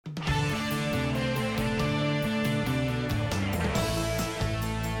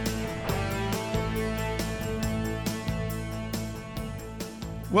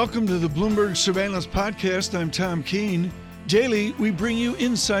Welcome to the Bloomberg Surveillance Podcast. I'm Tom Keene. Daily, we bring you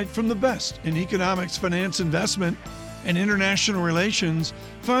insight from the best in economics, finance, investment, and international relations.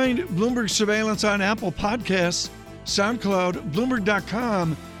 Find Bloomberg Surveillance on Apple Podcasts, SoundCloud,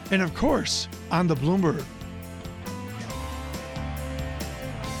 Bloomberg.com, and of course, on the Bloomberg.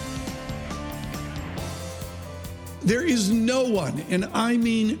 There is no one, and I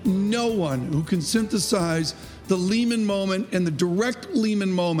mean no one, who can synthesize the Lehman moment and the direct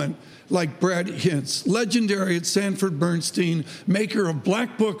Lehman moment like Brad Hintz, legendary at Sanford Bernstein, maker of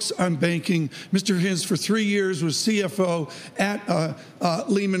black books on banking. Mr. Hintz, for 3 years, was CFO at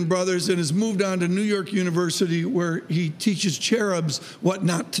Lehman Brothers and has moved on to New York University, where he teaches cherubs what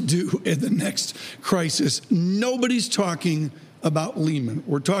not to do in the next crisis. Nobody's talking about Lehman.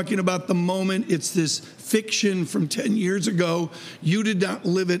 We're talking about the moment. It's this fiction from 10 years ago. You did not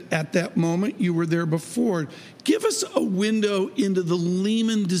live it at that moment. You were there before. Give us a window into the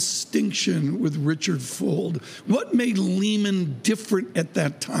Lehman distinction with Richard Fuld. What made Lehman different at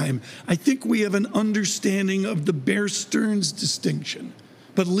that time? I think we have an understanding of the Bear Stearns distinction,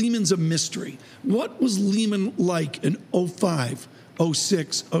 but Lehman's a mystery. What was Lehman like in 05,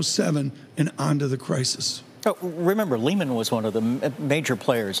 06, 07, and on to the crisis? Oh, remember, Lehman was one of the major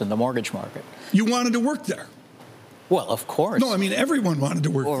players in the mortgage market. You wanted to work there. Well, of course. No, I mean, everyone wanted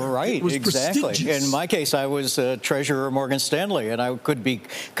to work there. Right, it was exactly. prestigious. In my case, I was treasurer of Morgan Stanley, and I could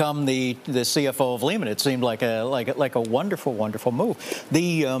become the CFO of Lehman. It seemed like a wonderful, wonderful move.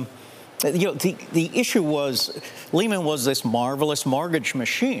 The issue was Lehman was this marvelous mortgage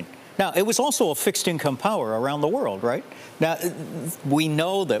machine. Now, it was also a fixed income power around the world, right? Now, we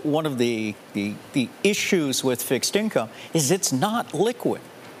know that one of the issues with fixed income is it's not liquid,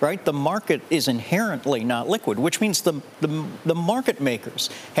 right? The market is inherently not liquid, which means the market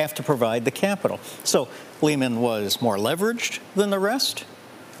makers have to provide the capital. So Lehman was more leveraged than the rest.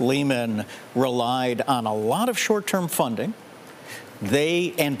 Lehman relied on a lot of short-term funding.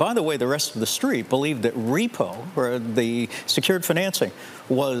 And by the way, the rest of the street believed that repo, or the secured financing,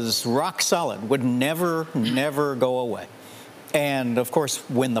 was rock solid, would never go away. And of course,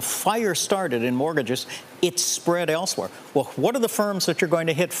 when the fire started in mortgages, it spread elsewhere. Well, what are the firms that you're going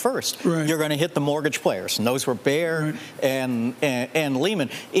to hit first? Right. You're going to hit the mortgage players, and those were Bear and Lehman.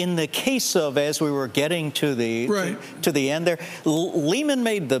 In the case of, as we were getting to the end there, Lehman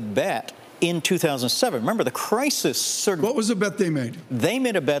made the bet in 2007. Remember, the crisis sort of... What was the bet they made? They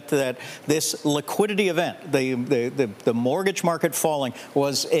made a bet that this liquidity event, the mortgage market falling,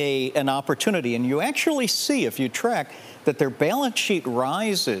 was an opportunity. And you actually see, if you track, that their balance sheet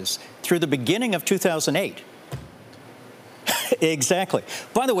rises through the beginning of 2008. Exactly.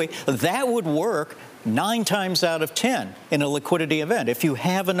 By the way, that would work 9 times out of 10 in a liquidity event. If you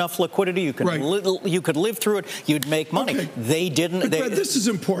have enough liquidity, you could live through it. You'd make money. Okay. They didn't. But this is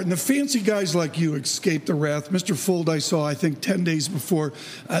important. The fancy guys like you escaped the wrath. Mr. Fuld, I saw, I think, 10 days before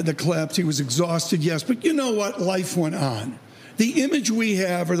the collapse. He was exhausted, yes. But you know what? Life went on. The image we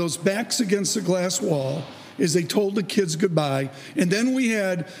have are those backs against the glass wall, is they told the kids goodbye. And then we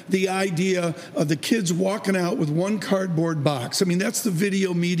had the idea of the kids walking out with one cardboard box. I mean, that's the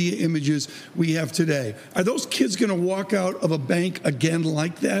video media images we have today. Are those kids going to walk out of a bank again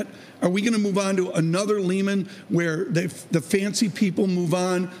like that? Are we going to move on to another Lehman where the fancy people move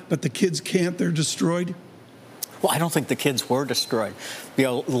on, but the kids can't? They're destroyed? Well, I don't think the kids were destroyed.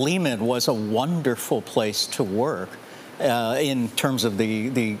 Lehman was a wonderful place to work. In terms of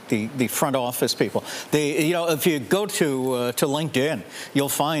the front office people, if you go to LinkedIn, you'll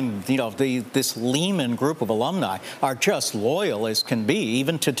find this Lehman group of alumni are just loyal as can be,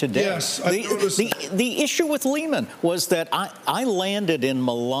 even to today. Yes, I noticed the issue with Lehman was that I landed in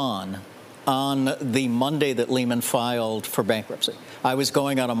Milan on the Monday that Lehman filed for bankruptcy. I was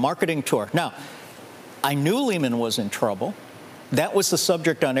going on a marketing tour. Now, I knew Lehman was in trouble. That was the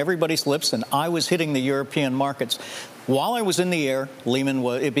subject on everybody's lips, and I was hitting the European markets. While I was in the air,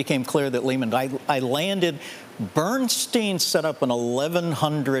 it became clear that Lehman, I landed, Bernstein set up an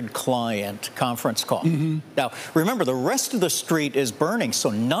 1,100 client conference call. Mm-hmm. Now, remember, the rest of the street is burning,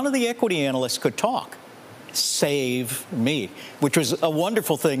 so none of the equity analysts could talk, save me, which was a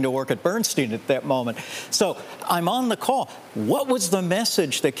wonderful thing to work at Bernstein at that moment. So I'm on the call. What was the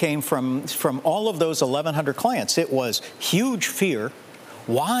message that came from all of those 1,100 clients? It was huge fear.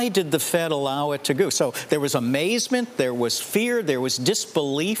 Why did the Fed allow it to go? So there was amazement, there was fear, there was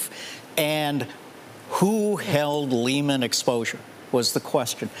disbelief, and who held Lehman exposure was the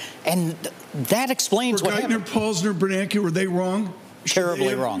question. And that explains what happened. Were Geithner, Paulsner, Bernanke, were they wrong?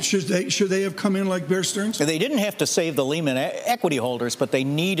 Terribly wrong. Should they have come in like Bear Stearns? They didn't have to save the Lehman equity holders, but they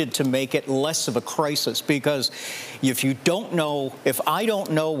needed to make it less of a crisis, because if I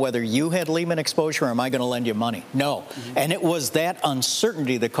don't know whether you had Lehman exposure, am I going to lend you money? No. Mm-hmm. And it was that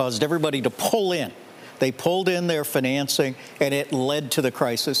uncertainty that caused everybody to pull in. They pulled in their financing, and it led to the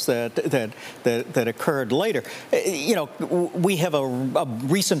crisis that occurred later. We have a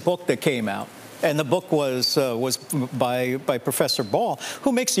recent book that came out. And the book was by Professor Ball,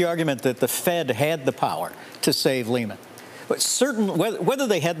 who makes the argument that the Fed had the power to save Lehman. But whether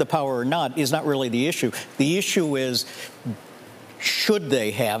they had the power or not is not really the issue. The issue is, should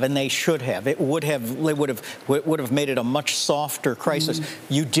they have? And they should have. They would have made it a much softer crisis.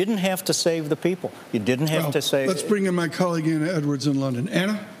 Mm-hmm. You didn't have to save the people. You didn't have to save. Let's bring in my colleague Anna Edwards in London.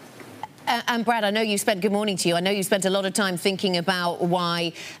 Anna? And Brad, I know you spent, good morning to you, I know you spent a lot of time thinking about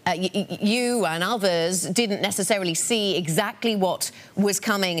why you and others didn't necessarily see exactly what was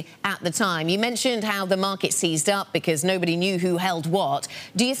coming at the time. You mentioned how the market seized up because nobody knew who held what.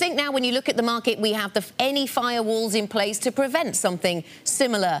 Do you think now when you look at the market, we have any firewalls in place to prevent something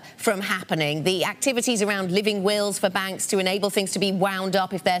similar from happening? The activities around living wills for banks to enable things to be wound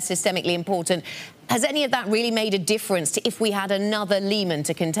up if they're systemically important. Has any of that really made a difference to if we had another Lehman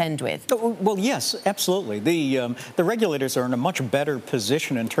to contend with? Well, yes, absolutely. The regulators are in a much better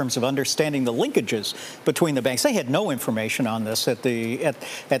position in terms of understanding the linkages between the banks. They had no information on this at the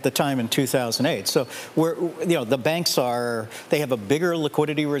time in 2008. So the banks they have a bigger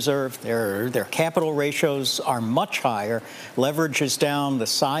liquidity reserve. Their capital ratios are much higher. Leverage is down. The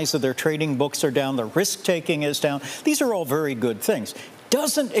size of their trading books are down. The risk taking is down. These are all very good things.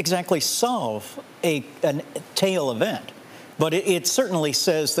 Doesn't exactly solve a tail event, but it certainly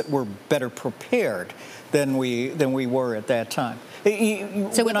says that we're better prepared than we were at that time.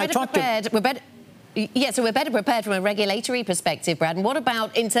 So we're better prepared from a regulatory perspective, Brad. And what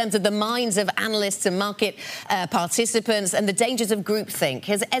about in terms of the minds of analysts and market participants and the dangers of groupthink?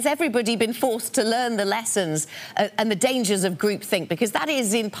 Has everybody been forced to learn the lessons and the dangers of groupthink? Because that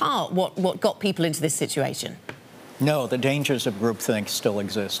is in part what got people into this situation. No, the dangers of groupthink still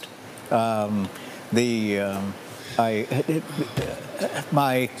exist. My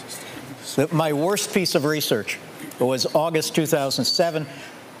worst piece of research was August 2007,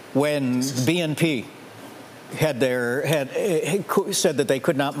 when BNP said that they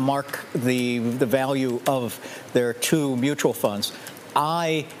could not mark the value of their two mutual funds.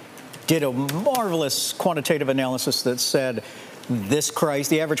 I did a marvelous quantitative analysis that said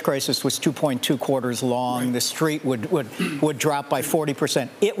the average crisis was 2.2 quarters long. Right. The street would drop by 40%.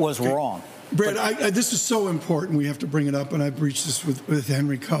 It was wrong. Brad, this is so important. We have to bring it up, and I've breached this with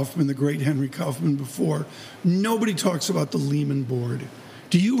Henry Kaufman, the great Henry Kaufman, before. Nobody talks about the Lehman board.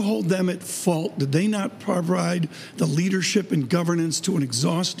 Do you hold them at fault? Did they not provide the leadership and governance to an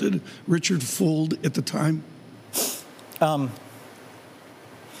exhausted Richard Fuld at the time?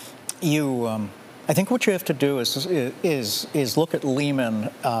 I think what you have to do is look at Lehman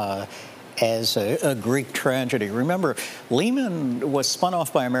as a Greek tragedy. Remember, Lehman was spun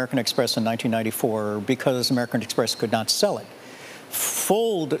off by American Express in 1994 because American Express could not sell it.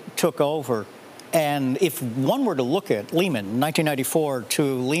 Fuld took over, and if one were to look at Lehman 1994 to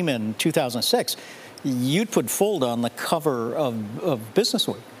Lehman 2006, you'd put Fuld on the cover of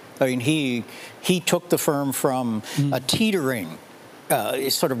Businessweek. I mean, he took the firm from a teetering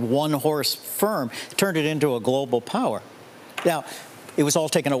sort of one-horse firm, turned it into a global power. Now, it was all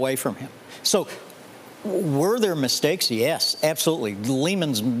taken away from him. So were there mistakes? Yes, absolutely.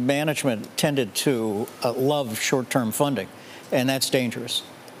 Lehman's management tended to love short-term funding, and that's dangerous.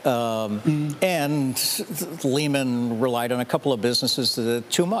 And Lehman relied on a couple of businesses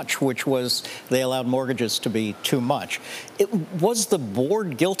too much, which was they allowed mortgages to be too much. Was the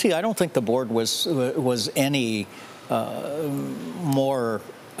board guilty? I don't think the board was any more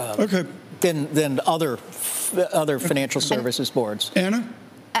than other financial services boards. Anna?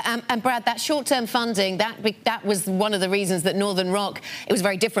 And Brad, that short-term funding, that was one of the reasons that Northern Rock, it was a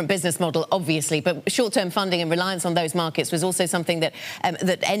very different business model, obviously, but short-term funding and reliance on those markets was also something that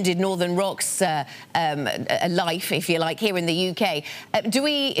that ended Northern Rock's life, if you like, here in the UK.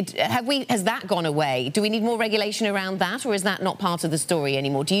 Has that gone away? Do we need more regulation around that, or is that not part of the story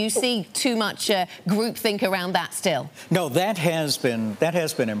anymore? Do you see too much groupthink around that still? No, that has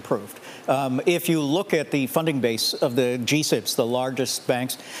been improved. If you look at the funding base of the GSIBs, the largest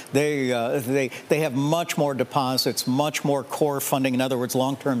banks, they have much more deposits, much more core funding. In other words,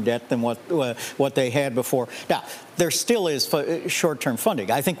 long-term debt than what they had before. Now, there still is short-term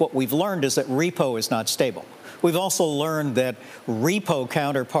funding. I think what we've learned is that repo is not stable. We've also learned that repo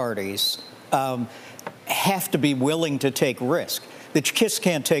counterparties have to be willing to take risk. you just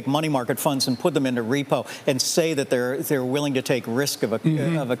can't take money market funds and put them into repo and say that they're willing to take risk of a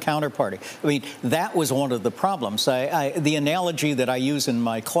counterparty. I mean, that was one of the problems. The analogy that I use in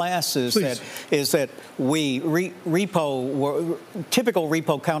my class is that typical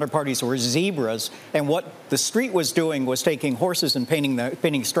repo counterparties were zebras, and what the street was doing was taking horses and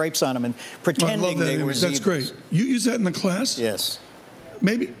painting stripes on them and pretending they were zebras. That's great. You use that in the class? Yes.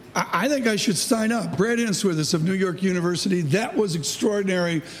 Maybe. I think I should sign up. Brad Hintz with us of New York University. That was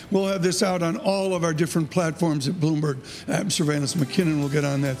extraordinary. We'll have this out on all of our different platforms at Bloomberg. Surveillance McKinnon will get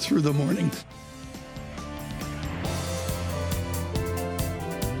on that through the morning.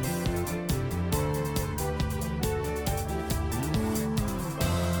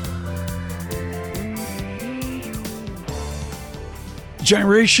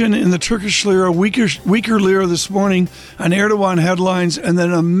 Gyration in the Turkish lira, weaker lira this morning on Erdogan headlines, and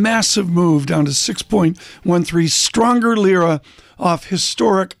then a massive move down to 6.13. Stronger lira off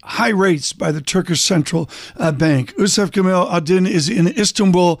historic high rates by the Turkish Central Bank. Yousef Gamal is in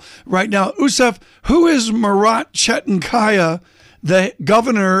Istanbul right now. Yousef, who is Murat Çetinkaya, the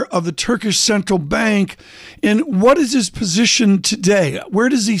governor of the Turkish Central Bank, and what is his position today? Where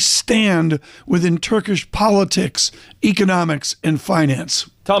does he stand within Turkish politics, economics, and finance?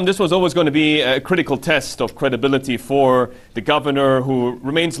 Tom, this was always going to be a critical test of credibility for the governor, who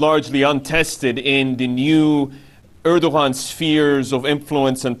remains largely untested in the new Erdogan spheres of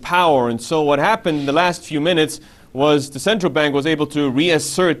influence and power. And so what happened in the last few minutes was the central bank was able to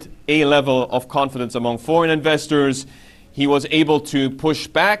reassert a level of confidence among foreign investors. He was able to push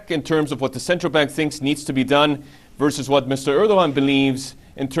back in terms of what the central bank thinks needs to be done versus what Mr. Erdogan believes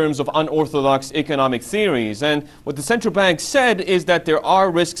in terms of unorthodox economic theories. And what the central bank said is that there are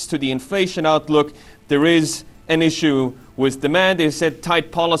risks to the inflation outlook. There is an issue with demand. They said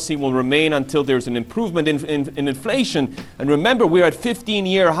tight policy will remain until there's an improvement in inflation. And remember, we're at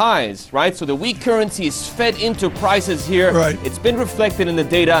 15-year highs, right? So the weak currency is fed into prices here. Right. It's been reflected in the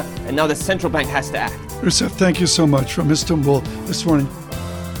data, and now the central bank has to act. Yousef, thank you so much from Istanbul this morning.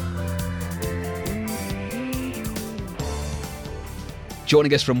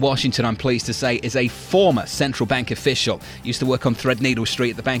 Joining us from Washington, I'm pleased to say, is a former central bank official. Used to work on Threadneedle Street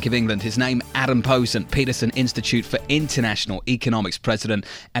at the Bank of England. His name, Adam Posen, Peterson Institute for International Economics President.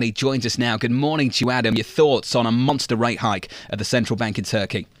 And he joins us now. Good morning to you, Adam. Your thoughts on a monster rate hike at the central bank in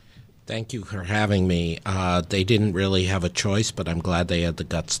Turkey? Thank you for having me. They didn't really have a choice, but I'm glad they had the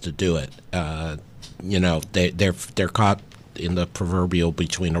guts to do it. They're caught in the proverbial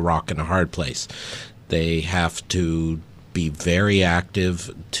between a rock and a hard place. They have to be very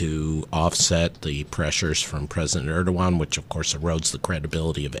active to offset the pressures from President Erdogan, which of course erodes the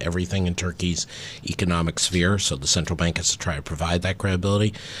credibility of everything in Turkey's economic sphere. So the central bank has to try to provide that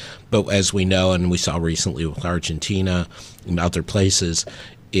credibility. But as we know, and we saw recently with Argentina and other places,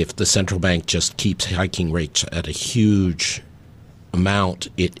 if the central bank just keeps hiking rates at a huge amount,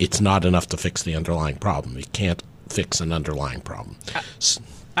 it's not enough to fix the underlying problem. It can't fix an underlying problem.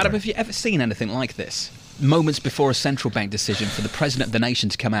 Adam, have you ever seen anything like this? Moments before a central bank decision for the president of the nation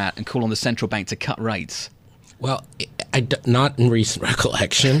to come out and call on the central bank to cut rates? Well, not in recent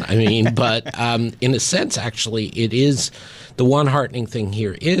recollection. I mean, but in a sense, actually, it is the one heartening thing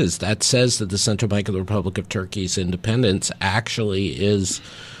here is that says that the Central Bank of the Republic of Turkey's independence actually is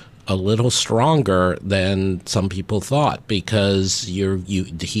a little stronger than some people thought, because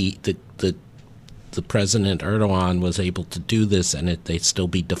the President Erdogan was able to do this and they still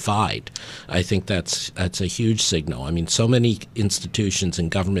be defied. I think that's a huge signal. I mean, so many institutions in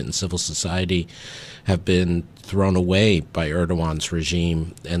government and civil society have been thrown away by Erdogan's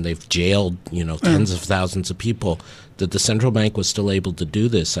regime, and they've jailed, tens of thousands of people. That the central bank was still able to do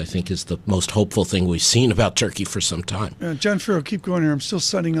this, I think, is the most hopeful thing we've seen about Turkey for some time. John Farrow, keep going here. I'm still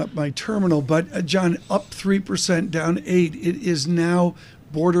setting up my terminal, but John, up 3%, down 8%. It is now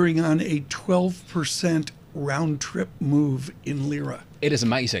bordering on a 12% round-trip move in lira. It is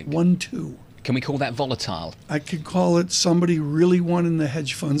amazing. 1-2. Can we call that volatile? I could call it somebody really won in the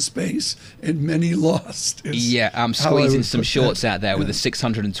hedge fund space and many lost. Yeah, I'm squeezing some shorts out there with a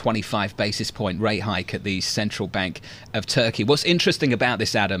 625 basis point rate hike at the Central Bank of Turkey. What's interesting about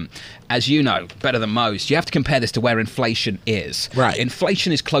this, Adam, as you know better than most, you have to compare this to where inflation is. Right.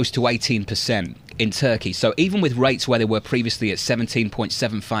 Inflation is close to 18% in Turkey. So even with rates where they were previously at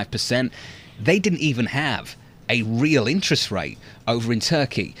 17.75%, they didn't even have a real interest rate over in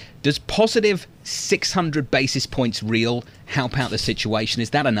Turkey. Does positive 600 basis points real help out the situation? Is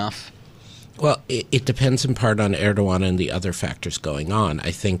that enough? Well, it depends in part on Erdogan and the other factors going on. I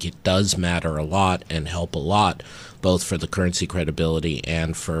think it does matter a lot and help a lot, both for the currency credibility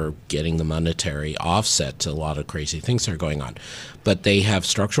and for getting the monetary offset to a lot of crazy things that are going on. But they have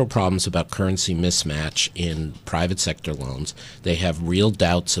structural problems about currency mismatch in private sector loans. They have real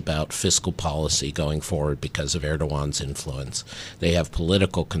doubts about fiscal policy going forward because of Erdogan's influence. They have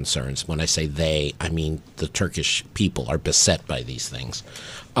political concerns. When I say they, I mean the Turkish people are beset by these things.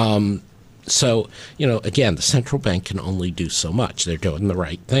 So, again, the central bank can only do so much. They're doing the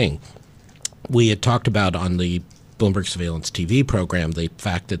right thing. We had talked about on the Bloomberg Surveillance TV program the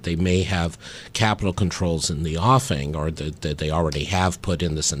fact that they may have capital controls in the offing, or that they already have put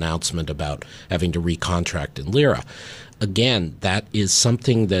in this announcement about having to recontract in lira. Again, that is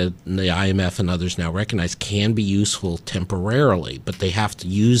something that the IMF and others now recognize can be useful temporarily, but they have to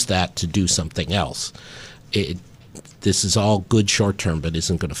use that to do something else. This is all good short term, but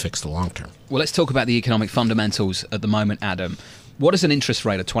isn't going to fix the long term. Well, let's talk about the economic fundamentals at the moment, Adam. What does an interest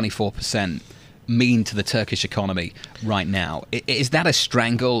rate of 24% mean to the Turkish economy right now? Is that a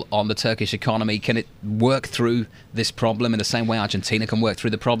strangle on the Turkish economy? Can it work through this problem in the same way Argentina can work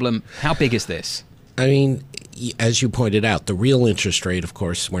through the problem? How big is this? I mean, as you pointed out, the real interest rate, of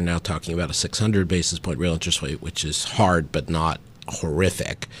course, we're now talking about a 600 basis point real interest rate, which is hard but not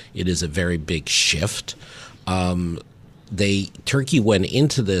horrific. It is a very big shift. Turkey went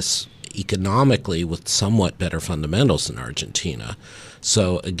into this economically with somewhat better fundamentals than Argentina.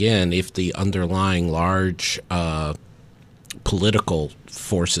 So again, if the underlying large political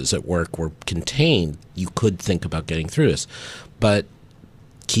forces at work were contained, you could think about getting through this. But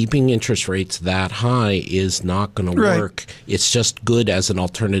keeping interest rates that high is not going to work. It's just good as an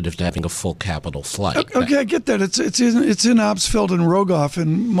alternative to having a full capital flight. Okay, I get that. It's in Obstfeld and Rogoff,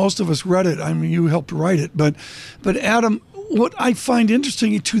 and most of us read it. I mean, you helped write it. But Adam, what I find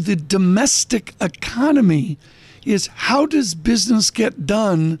interesting to the domestic economy is how does business get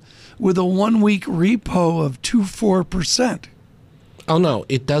done with a 1-week repo of 2.4%? Oh, no,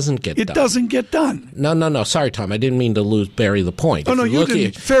 it doesn't get done. It doesn't get done. No. Sorry, Tom. I didn't mean to bury the point. Oh, no, you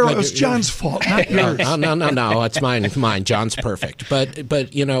didn't. It's John's fault, not yours. No. It's mine. John's perfect. But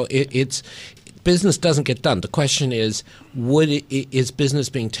it's business doesn't get done. The question is, is business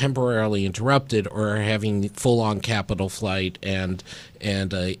being temporarily interrupted or having full-on capital flight and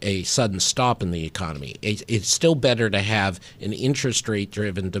a sudden stop in the economy? It's still better to have an interest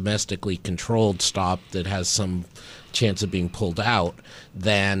rate-driven, domestically controlled stop that has some chance of being pulled out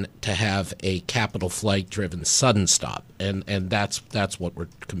than to have a capital flight driven sudden stop, and that's what we're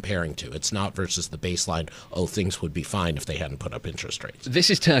comparing to. It's not versus the baseline, things would be fine if they hadn't put up interest rates. This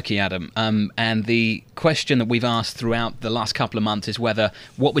is Turkey, Adam, and the question that we've asked throughout the last couple of months is whether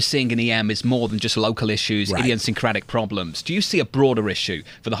what we're seeing in EM is more than just local issues, idiosyncratic problems. Do you see a broader issue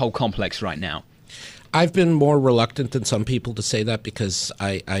for the whole complex right now? I've been more reluctant than some people to say that because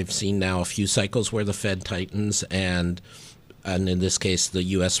I've seen now a few cycles where the Fed tightens and in this case the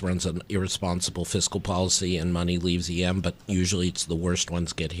U.S. runs an irresponsible fiscal policy and money leaves EM, but usually it's the worst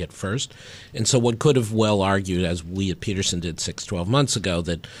ones get hit first. And so one could have well argued, as we at Peterson did 6-12 months ago,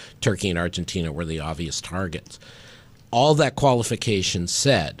 that Turkey and Argentina were the obvious targets. All that qualification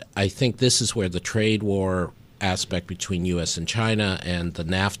said, I think this is where the trade war aspect between U.S. and China and the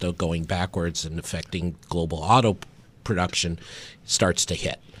NAFTA going backwards and affecting global auto production starts to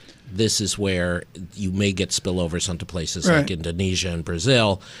hit. This is where you may get spillovers onto places like Indonesia and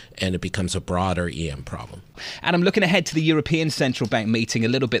Brazil, and it becomes a broader EM problem. And I'm looking ahead to the European Central Bank meeting a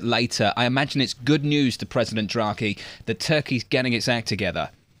little bit later. I imagine it's good news to President Draghi that Turkey's getting its act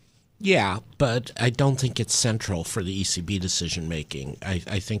together. Yeah, but I don't think it's central for the ECB decision-making. I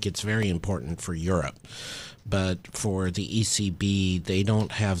think it's very important for Europe. But for the ECB, they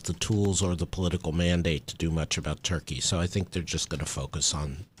don't have the tools or the political mandate to do much about Turkey. So I think they're just going to focus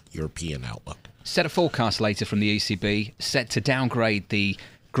on European outlook. Set a forecast later from the ECB, set to downgrade the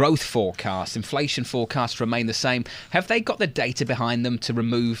growth forecast. Inflation forecasts remain the same. Have they got the data behind them to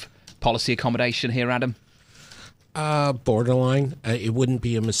remove policy accommodation here, Adam? Borderline. It wouldn't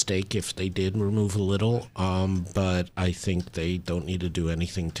be a mistake if they did remove a little, but I think they don't need to do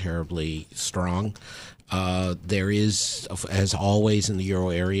anything terribly strong. There is, as always in the euro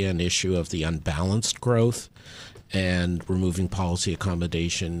area, an issue of the unbalanced growth, and removing policy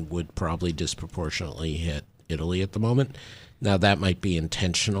accommodation would probably disproportionately hit Italy at the moment. Now, that might be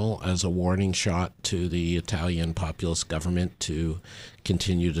intentional as a warning shot to the Italian populist government to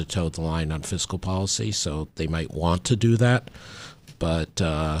continue to toe the line on fiscal policy, so they might want to do that. But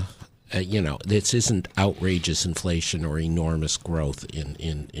This isn't outrageous inflation or enormous growth in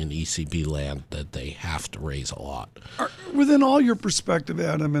ECB land that they have to raise a lot. Within all your perspective,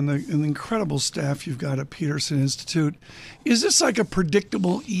 Adam, and the incredible staff you've got at Peterson Institute, is this like a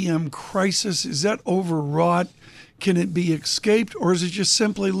predictable EM crisis? Is that overwrought? Can it be escaped? Or is it just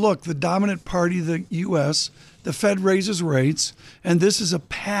simply, look, the dominant party, the U.S., the Fed raises rates, and this is a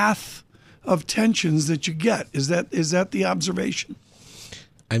path of tensions that you get? Is that the observation?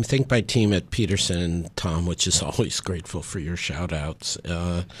 I think my team at Peterson, Tom, which is always grateful for your shout-outs,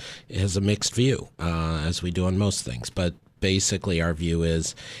 has a mixed view, as we do on most things. But basically our view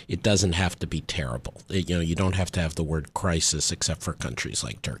is it doesn't have to be terrible. You don't have to have the word crisis except for countries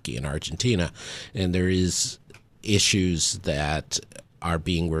like Turkey and Argentina. And there is issues that are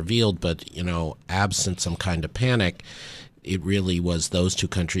being revealed, but, absent some kind of panic, it really was those two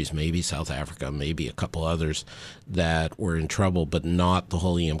countries, maybe South Africa, maybe a couple others, that were in trouble, but not the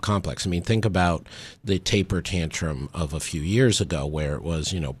whole EM complex. I mean, think about the taper tantrum of a few years ago where it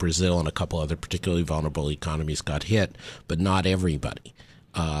was, Brazil and a couple other particularly vulnerable economies got hit, but not everybody.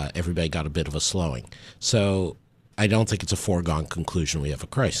 Everybody got a bit of a slowing. So I don't think it's a foregone conclusion we have a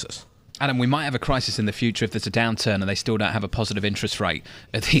crisis. Adam, we might have a crisis in the future if there's a downturn and they still don't have a positive interest rate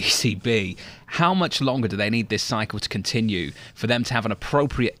at the ECB. How much longer do they need this cycle to continue for them to have an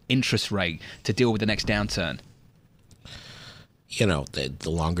appropriate interest rate to deal with the next downturn? The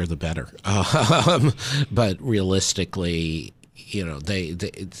longer the better. But realistically,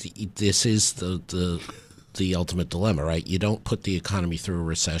 this is the ultimate dilemma, right? You don't put the economy through a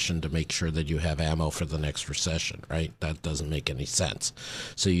recession to make sure that you have ammo for the next recession, right? That doesn't make any sense.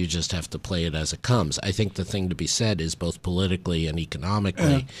 So you just have to play it as it comes. I think the thing to be said is both politically and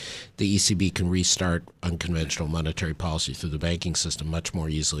economically, the ECB can restart unconventional monetary policy through the banking system much more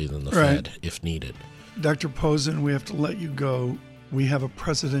easily than the Fed, if needed. Dr. Posen, we have to let you go. We have a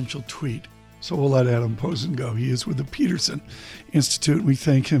presidential tweet, so we'll let Adam Posen go. He is with the Peterson Institute. We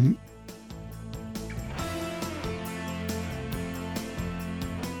thank him.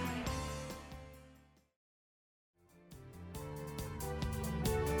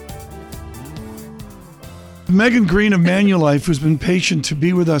 Megan Greene of Manulife, who's been patient to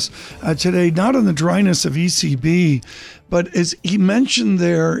be with us today, not on the dryness of ECB, but as he mentioned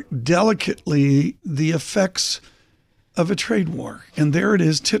there delicately, the effects of a trade war. And there it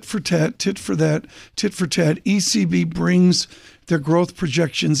is, tit for tat, tit for that, tit for tat. ECB brings their growth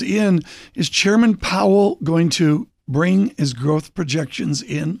projections in. Is Chairman Powell going to bring his growth projections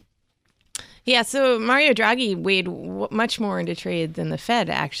in? Yeah, so Mario Draghi weighed much more into trade than the Fed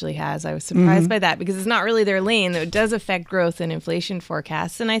actually has. I was surprised by that because it's not really their lane. It does affect growth and inflation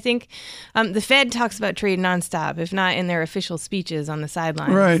forecasts. And I think the Fed talks about trade nonstop, if not in their official speeches on the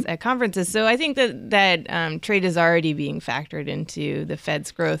sidelines at conferences. So I think that trade is already being factored into the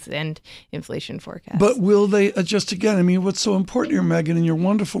Fed's growth and inflation forecast. But will they adjust again? I mean, what's so important here, Megan, and you're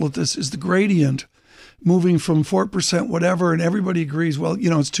wonderful at this, is the gradient. Moving from 4% whatever, and everybody agrees, well,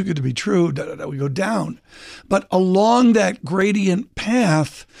 it's too good to be true, we go down. But along that gradient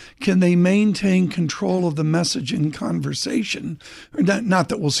path, can they maintain control of the message in conversation? Not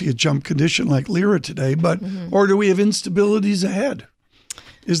that we'll see a jump condition like Lira today, but or do we have instabilities ahead?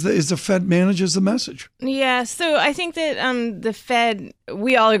 Is the Fed manages the message? Yeah, so I think that the Fed,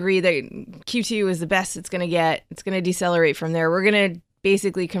 we all agree that Q2 is the best it's going to get. It's going to decelerate from there. We're going to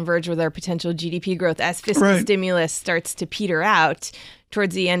basically converge with our potential GDP growth as fiscal stimulus starts to peter out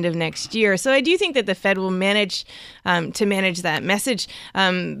towards the end of next year. So I do think that the Fed will manage to manage that message.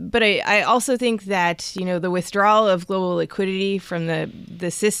 But I also think that, the withdrawal of global liquidity from the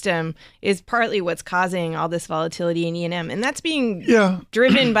system is partly what's causing all this volatility in E&M. And that's being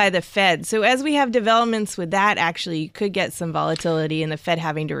driven by the Fed. So as we have developments with that, actually, you could get some volatility and the Fed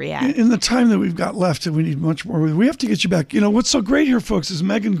having to react. In the time that we've got left, and we need much more, we have to get you back. What's so great here, folks, is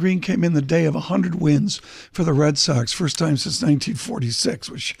Megan Greene came in the day of 100 wins for the Red Sox, first time since 1946.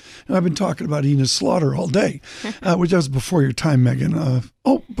 Which I've been talking about Enos Slaughter all day, which was before your time, Megan.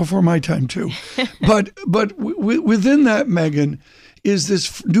 Before my time too. But within that, Megan, is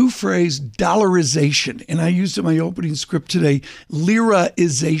this new phrase, dollarization. And I used in my opening script today,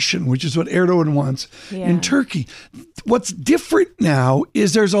 liraization, which is what Erdogan wants in Turkey. What's different now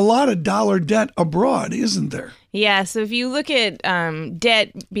is there's a lot of dollar debt abroad, isn't there? Yeah, so if you look at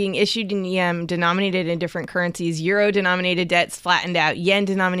debt being issued in EM denominated in different currencies, euro-denominated debt's flattened out.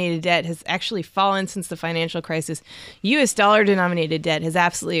 Yen-denominated debt has actually fallen since the financial crisis. U.S. dollar-denominated debt has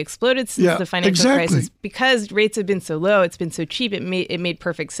absolutely exploded since the financial crisis. Because rates have been so low, it's been so cheap, it made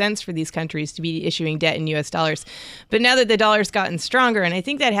perfect sense for these countries to be issuing debt in U.S. dollars. But now that the dollar's gotten stronger, and I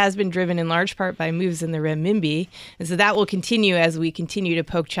think that has been driven in large part by moves in the renminbi, and so that will continue as we continue to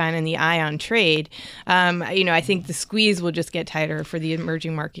poke China in the eye on trade. I think the squeeze will just get tighter for the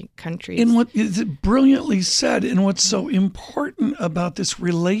emerging market countries. And what is brilliantly said, and what's so important about this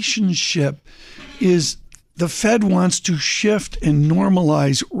relationship is the Fed wants to shift and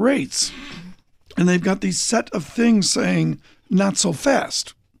normalize rates. And they've got these set of things saying, not so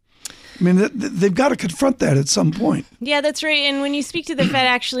fast. I mean, they've got to confront that at some point. Yeah, that's right. And when you speak to the Fed,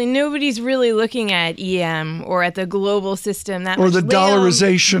 actually, nobody's really looking at EM or at the global system that much. Or the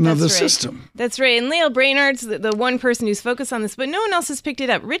dollarization of the system. That's right. And Lael Brainard's the one person who's focused on this, but no one else has picked it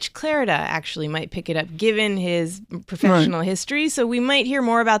up. Rich Clarida actually might pick it up, given his professional history. So we might hear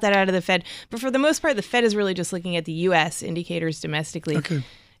more about that out of the Fed. But for the most part, the Fed is really just looking at the U.S. indicators domestically. Okay.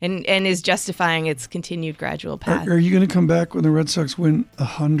 And is justifying its continued gradual path. Are you going to come back when the Red Sox win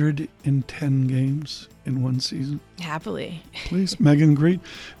 110 games in one season? Happily. Please. Megan Greene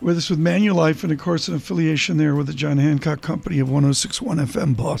with us with Manulife, and of course an affiliation there with the John Hancock Company of 106.1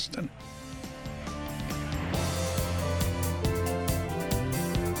 FM Boston.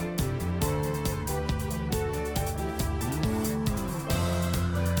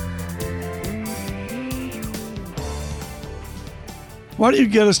 Why don't you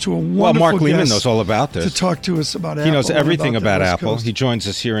get us to a wonderful Well, Mark guest Lehman knows all about this. to talk to us about Apple. He knows everything about about Apple. Coast. He joins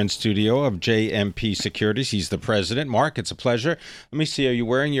us here in studio of JMP Securities. He's the president. Mark, it's a pleasure. Let me see. Are you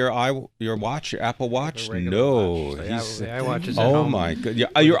wearing your watch, your Apple Watch? No. Watch. The iWatch is at home. Oh my good.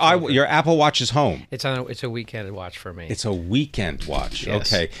 Your Apple Watch is home. It's a weekend watch for me. It's a weekend watch.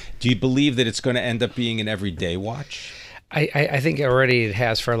 Yes. Okay. Do you believe that it's going to end up being an everyday watch? I think already it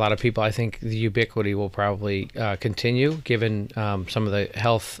has for a lot of people. I think the ubiquity will probably continue, given some of the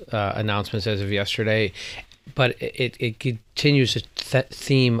health announcements as of yesterday. But it continues the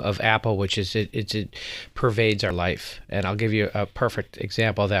theme of Apple, which is it pervades our life. And I'll give you a perfect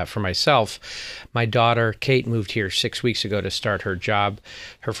example of that for myself. My daughter, Kate, moved here 6 weeks ago to start her job,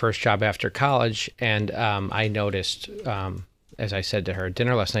 her first job after college. And I noticed... as I said to her at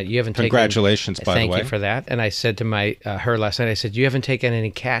dinner last night, you haven't taken... Congratulations, by the way. Thank you for that. And I said to her last night, I said, you haven't taken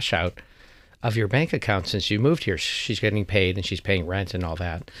any cash out of your bank account since you moved here. She's getting paid and she's paying rent and all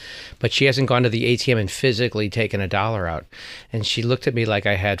that. But she hasn't gone to the ATM and physically taken $1 out. And she looked at me like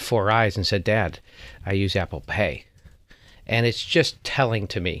I had 4 eyes and said, Dad, I use Apple Pay. And it's just telling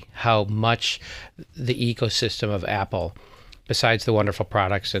to me how much the ecosystem of Apple, besides the wonderful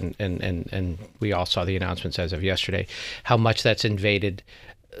products, and we all saw the announcements as of yesterday, how much that's invaded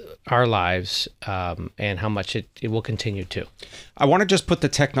our lives and how much it will continue to. I want to just put the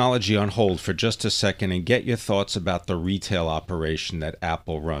technology on hold for just a second and get your thoughts about the retail operation that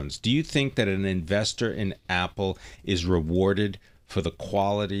Apple runs. Do you think that an investor in Apple is rewarded for the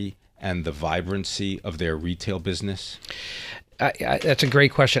quality and the vibrancy of their retail business? That's a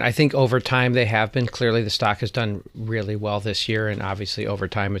great question. I think over time they have been. Clearly, the stock has done really well this year, and obviously over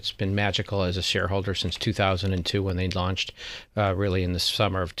time it's been magical as a shareholder since 2002 when they launched, really in the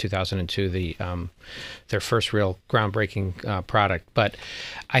summer of 2002, their first real groundbreaking product. But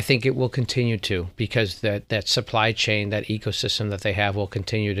I think it will continue to, because that supply chain, that ecosystem that they have will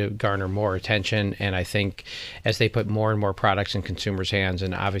continue to garner more attention. And I think as they put more and more products in consumers' hands,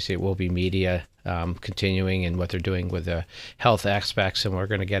 and obviously it will be media continuing and what they're doing with the health aspects, and we're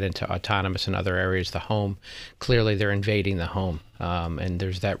going to get into autonomous and other areas, the home. Clearly, they're invading the home, and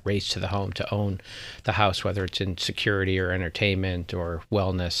there's that race to the home to own the house, whether it's in security or entertainment or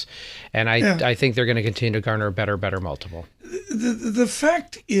wellness. And I think they're going to continue to garner a better multiple. The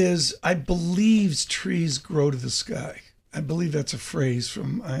fact is, I believe trees grow to the sky. I believe that's a phrase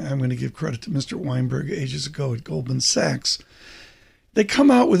from, I'm going to give credit to Mr. Weinberg ages ago at Goldman Sachs. They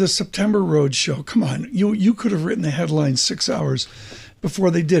come out with a September Roadshow. Come on, you could have written the headline 6 hours before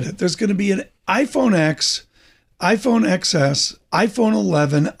they did it. There's going to be an iPhone X, iPhone XS, iPhone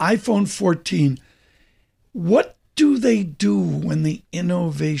 11, iPhone 14. What do they do when the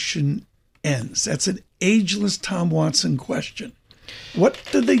innovation ends? That's an ageless Tom Watson question. What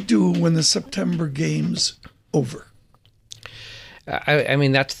do they do when the September game's over? I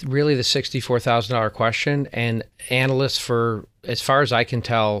mean, that's really the $64,000 question. And analysts, for as far as I can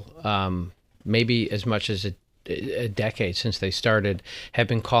tell, maybe as much as a decade since they started, have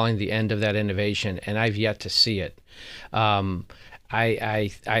been calling the end of that innovation, and I've yet to see it. I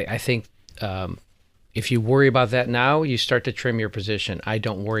think If you worry about that now, you start to trim your position. I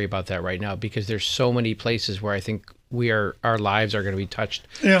don't worry about that right now because there's so many places where I think our lives are going to be touched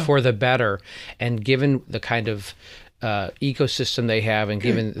for the better. And given the kind of ecosystem they have and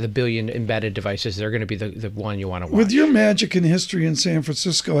given the billion embedded devices, they're going to be the one you want to watch. With your magic and history in San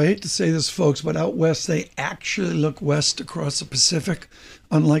Francisco, I hate to say this, folks, but out west, they actually look west across the Pacific.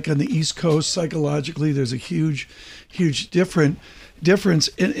 Unlike on the East Coast, psychologically, there's a huge difference.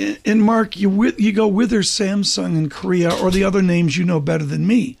 And Mark, you go with her Samsung in Korea or the other names you know better than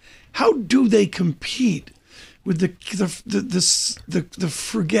me. How do they compete with the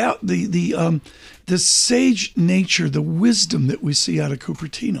sage nature, the wisdom that we see out of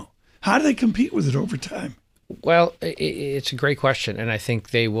Cupertino? How do they compete with it over time? Well, it's a great question, and I think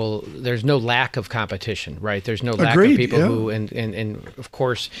they will. There's no lack of competition, right? There's no lack of people who, and of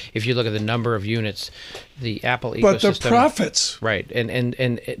course, if you look at the number of units, the Apple ecosystem, but the profits, right?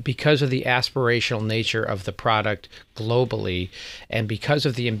 And because of the aspirational nature of the product globally, and because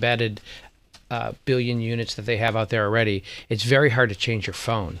of the embedded billion units that they have out there already, it's very hard to change your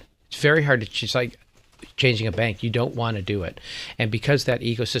phone. It's very hard to. It's like changing a bank. You don't want to do it. And because that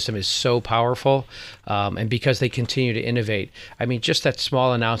ecosystem is so powerful, and because they continue to innovate, I mean, just that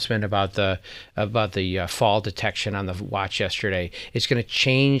small announcement about the fall detection on the watch yesterday, it's going to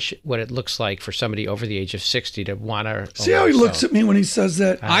change what it looks like for somebody over the age of 60 to want to see how he looks at me when he says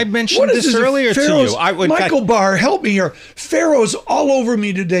that. I mentioned this earlier to you. Michael Barr, help me here. Pharaoh's all over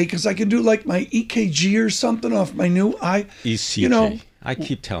me today because I can do like my EKG or something off my new eye. ECG. You know, I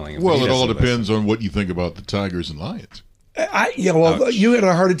keep telling him. Well, it all depends on what you think about the Tigers and Lions. You had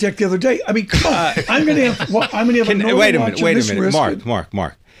a heart attack the other day. I mean, come on. I'm going to have wait a minute.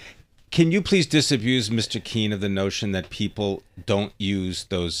 Mark. Can you please disabuse Mr. Keene of the notion that people don't use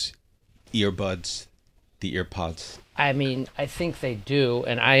those earbuds, the earpods? I mean, I think they do,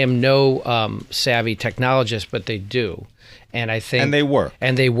 and I am no savvy technologist, but they do. And I think,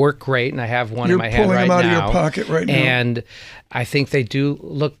 and they work great. And I have one in my hand right now. You're pulling them out of your pocket right now. And I think they do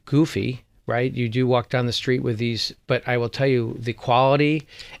look goofy, right? You do walk down the street with these, but I will tell you the quality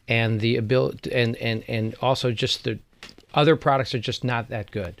and the ability, and also just the other products are just not that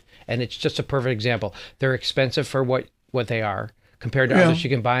good. And it's just a perfect example. They're expensive for what they are compared to others. You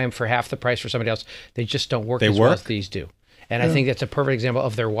can buy them for half the price for somebody else. They just don't work as well as these do. And I think that's a perfect example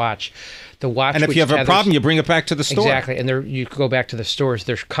of their watch. The watch. And if you have a problem, you bring it back to the store. Exactly. And you go back to the stores.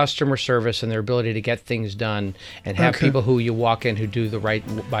 Their customer service and their ability to get things done and have people who you walk in who do the right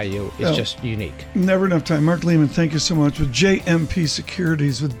by you is just unique. Never enough time. Mark Lehman, thank you so much. With JMP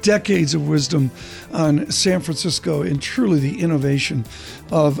Securities, with decades of wisdom on San Francisco and truly the innovation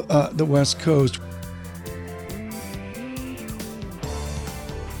of the West Coast.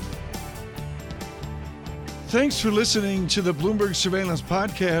 Thanks for listening to the Bloomberg Surveillance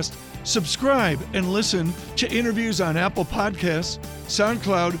Podcast. Subscribe and listen to interviews on Apple Podcasts,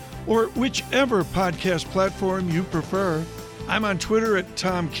 SoundCloud, or whichever podcast platform you prefer. I'm on Twitter at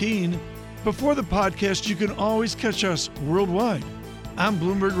Tom Keene. Before the podcast, you can always catch us worldwide on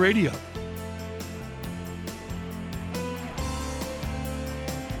Bloomberg Radio.